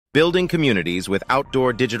Building communities with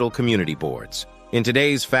outdoor digital community boards. In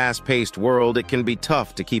today's fast-paced world, it can be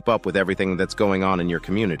tough to keep up with everything that's going on in your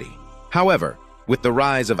community. However, with the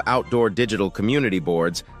rise of outdoor digital community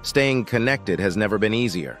boards, staying connected has never been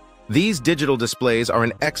easier. These digital displays are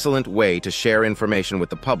an excellent way to share information with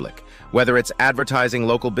the public, whether it's advertising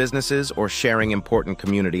local businesses or sharing important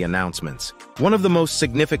community announcements. One of the most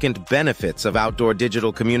significant benefits of outdoor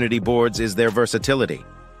digital community boards is their versatility.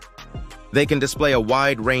 They can display a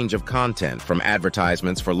wide range of content, from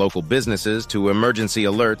advertisements for local businesses to emergency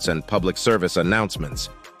alerts and public service announcements.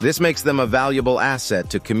 This makes them a valuable asset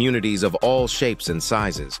to communities of all shapes and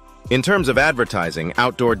sizes. In terms of advertising,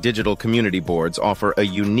 outdoor digital community boards offer a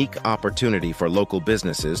unique opportunity for local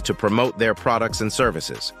businesses to promote their products and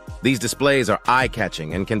services. These displays are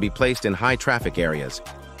eye-catching and can be placed in high-traffic areas,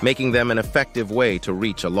 making them an effective way to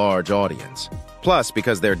reach a large audience. Plus,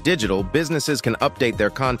 because they're digital, businesses can update their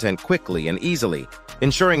content quickly and easily,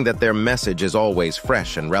 ensuring that their message is always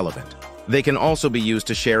fresh and relevant. They can also be used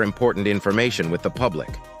to share important information with the public.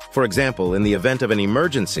 For example, in the event of an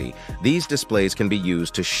emergency, these displays can be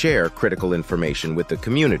used to share critical information with the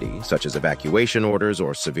community, such as evacuation orders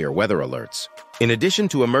or severe weather alerts. In addition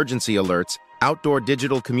to emergency alerts, outdoor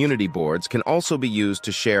digital community boards can also be used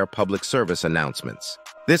to share public service announcements.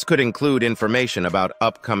 This could include information about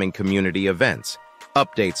upcoming community events,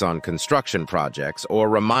 updates on construction projects, or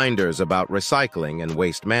reminders about recycling and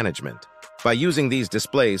waste management. By using these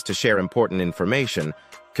displays to share important information,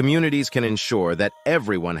 communities can ensure that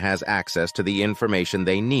everyone has access to the information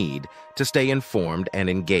they need to stay informed and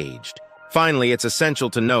engaged. Finally, it's essential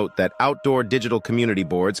to note that outdoor digital community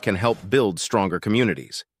boards can help build stronger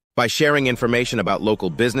communities. By sharing information about local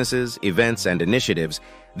businesses, events, and initiatives,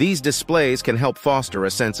 these displays can help foster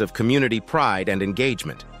a sense of community pride and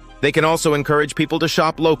engagement. They can also encourage people to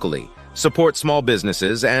shop locally, support small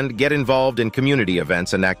businesses, and get involved in community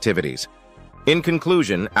events and activities. In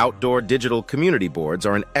conclusion, outdoor digital community boards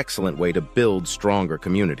are an excellent way to build stronger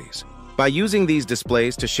communities. By using these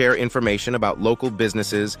displays to share information about local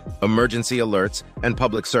businesses, emergency alerts, and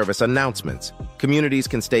public service announcements, communities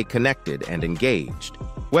can stay connected and engaged.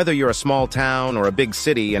 Whether you're a small town or a big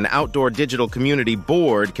city, an outdoor digital community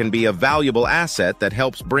board can be a valuable asset that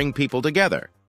helps bring people together.